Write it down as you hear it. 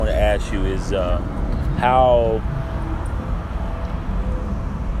ask you is how.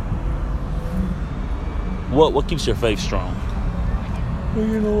 What keeps your faith strong? Well,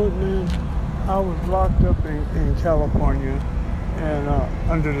 you know what, man? I was locked up in California and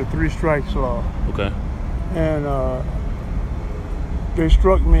under the 3 strikes law. Okay. And they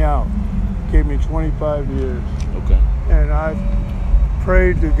struck me out, gave me 25 years. Okay. And I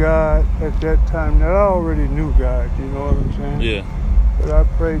prayed to God at that time that I already knew God, you know what I'm saying? Yeah. But I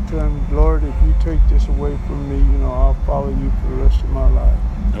prayed to him, Lord, if you take this away from me, you know, I'll follow you for the rest of my life.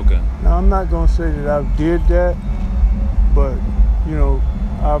 Okay. Now, I'm not going to say that I did that, but, you know,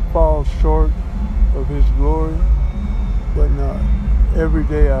 I fall short of his glory. But every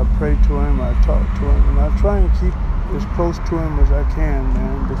day I pray to him, I talk to him, and I try and keep as close to him as I can,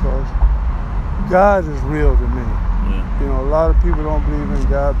 man, because God is real to me. Yeah. You know, a lot of people don't believe in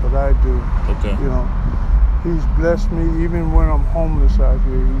God, but I do. Okay. You know, he's blessed me even when I'm homeless out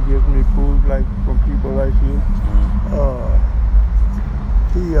here. He gives me food like from people like you.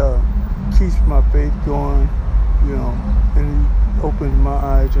 He keeps my faith going, you know, and he opens my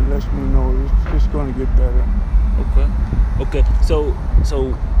eyes and lets me know it's going to get better. Okay. So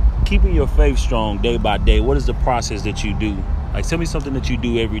keeping your faith strong day by day, what is the process that you do? Like, tell me something that you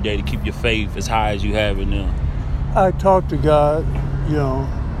do every day to keep your faith as high as you have it now. I talk to God, you know.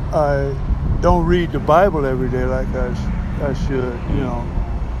 I don't read the Bible every day like I should, you know,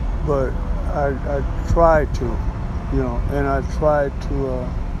 but I try to, you know, and I try to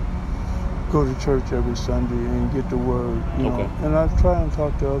go to church every Sunday and get the word, you know, and I try and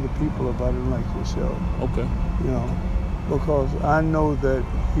talk to other people about it like yourself. Okay. You know, because I know that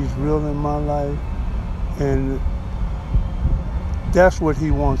he's real in my life, and that's what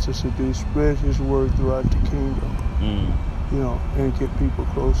he wants us to do, spread his word throughout the kingdom, you know, and get people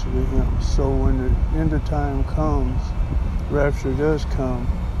closer to him. So when the end of time comes, rapture does come,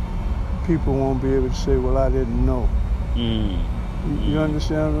 people won't be able to say, well, I didn't know. You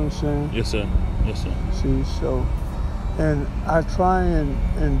understand what I'm saying? Yes, sir. Yes, sir. See, so, and I try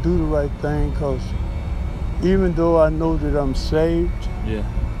and do the right thing, because even though I know that I'm saved, yeah,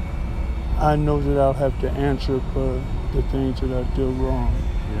 I know that I'll have to answer for the things that I did wrong.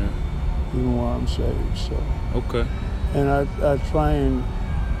 Yeah. Even while I'm saved, so. Okay. And I try and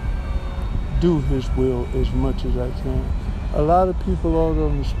do his will as much as I can. A lot of people out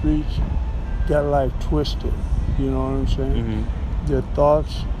on the streets got life twisted, you know what I'm saying? Mm-hmm. Their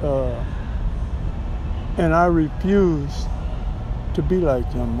thoughts, and I refuse to be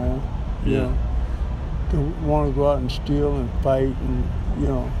like them, man. You know, to want to go out and steal and fight and, you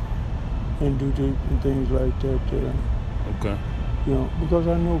know, and do things like that. Okay. You know, because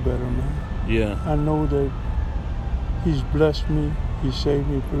I know better, man. Yeah. I know that he's blessed me. He saved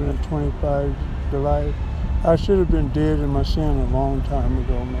me from that 25 to life. I should have been dead in my sin a long time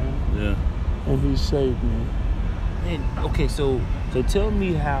ago, man. Yeah. And he saved me. And okay, so tell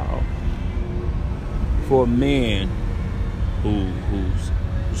me how, for a man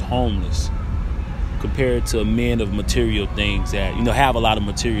who's homeless, compared to men of material things that, you know, have a lot of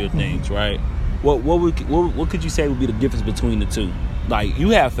material things, right? What could you say would be the difference between the two? Like, you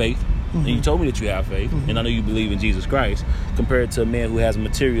have faith, and you told me that you have faith, and I know you believe in Jesus Christ. Compared to a man who has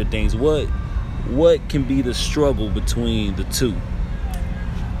material things, what can be the struggle between the two?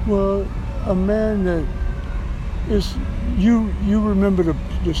 Well, a man that is, you remember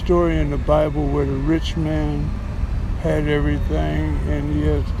the story in the Bible where the rich man had everything, and he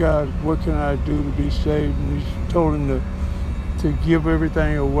asked God, what can I do to be saved? And he told him to give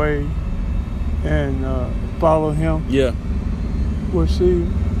everything away and follow him. Yeah. Well, see,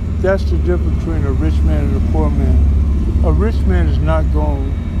 that's the difference between a rich man and a poor man. A rich man is not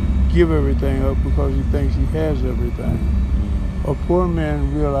going to give everything up because he thinks he has everything. A poor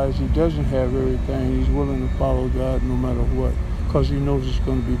man realizes he doesn't have everything. He's willing to follow God no matter what, because he knows it's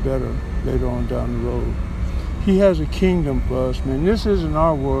going to be better later on down the road. He has a kingdom for us, man. This isn't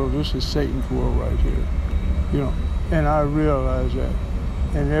our world. This is Satan's world right here. You know, and I realize that.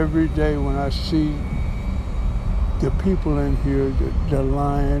 And every day when I see the people in here, the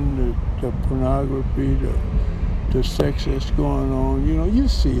lying, the pornography, the sex that's going on, you know, you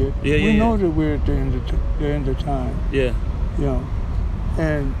see it. We know that we're at the end of time. Yeah. You know,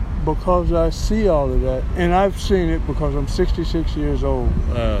 and because I see all of that, and I've seen it because I'm 66 years old,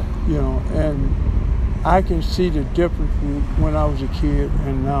 you know, and I can see the difference when I was a kid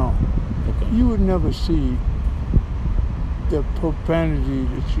and now. Okay. You would never see the profanity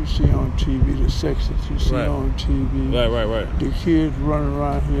that you see on TV, the sex that you see on TV. Right. The kids running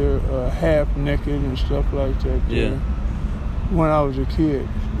around here half naked and stuff like that. Yeah. When I was a kid.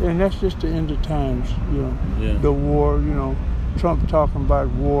 And that's just the end of times, you know. Yeah. The war, you know. Trump talking about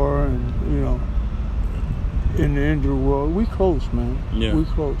war and, in the end of the world. We close, man. Yeah. We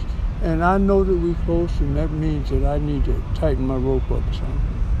close. And I know that we close, and that means that I need to tighten my rope up some.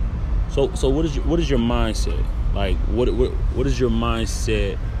 So what is your mindset? Like, what is your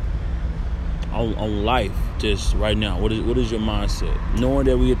mindset on life just right now? What is your mindset? Knowing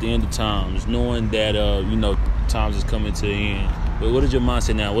that we at the end of times, knowing that times is coming to the end. But what is your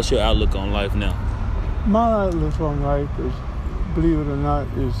mindset now? What's your outlook on life now? My outlook on life is, believe it or not,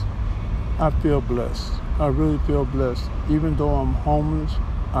 is I feel blessed. I really feel blessed. Even though I'm homeless,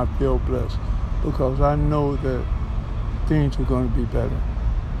 I feel blessed because I know that things are going to be better.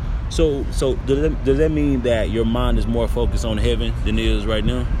 So does that mean that your mind is more focused on heaven than it is right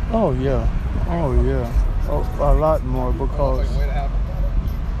now? Oh yeah, a lot more, because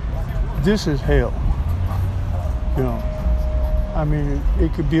this is hell. I mean,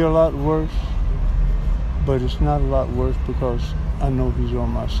 it could be a lot worse, but it's not a lot worse because I know He's on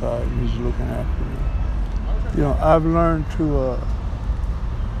my side and He's looking after me. I've learned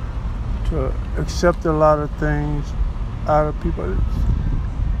to accept a lot of things out of people.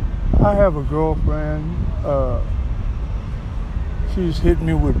 I have a girlfriend. She's hit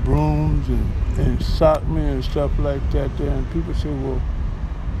me with brooms and socked me and stuff like that there. And people say, well,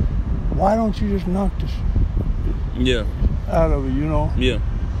 why don't you just knock this out of her, Yeah.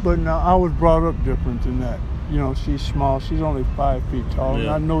 But now I was brought up different than that. She's small. She's only 5 feet tall. Yeah. And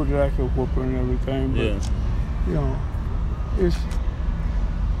I know that I could whoop her and everything. But,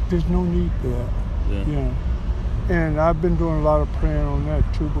 there's no need for that. Yeah. And I've been doing a lot of praying on that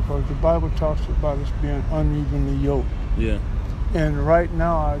too, because the Bible talks about us being unevenly yoked. Yeah. And right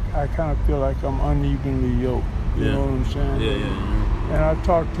now, I kind of feel like I'm unevenly yoked. You know what I'm saying? Yeah. And I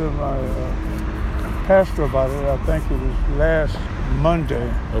talked to my pastor about it. I think it was last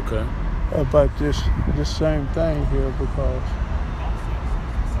Monday. Okay. About this same thing here, because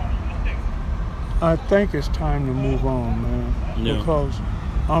I think it's time to move on, man. Yeah. Because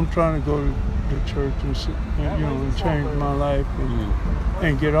I'm trying to go to the church and change my life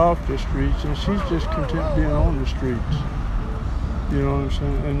and get off the streets, and she's just content being on the streets. You know what I'm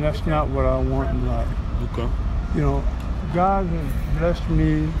saying? And that's not what I want in life. Okay. God has blessed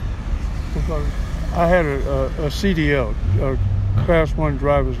me because I had a CDL, a Class 1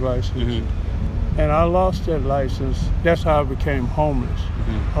 driver's license, and I lost that license. That's how I became homeless.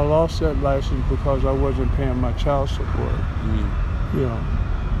 I lost that license because I wasn't paying my child support.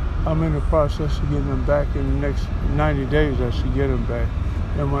 I'm in the process of getting them back. In the next 90 days, I should get them back.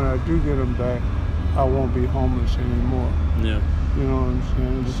 And when I do get them back, I won't be homeless anymore. Yeah. You know what I'm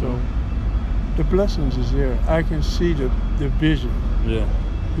saying? So the blessings is there. I can see the vision, Yeah.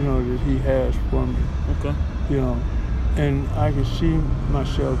 That He has for me. Okay. And I can see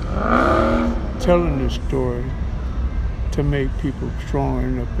myself telling this story to make people stronger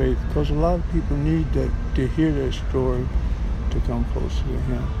in their faith, because a lot of people need to hear that story to come closer to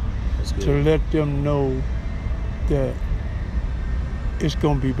Him. That's good. To let them know that it's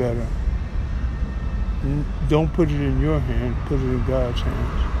going to be better. Don't put it in your hand, put it in God's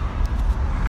hands.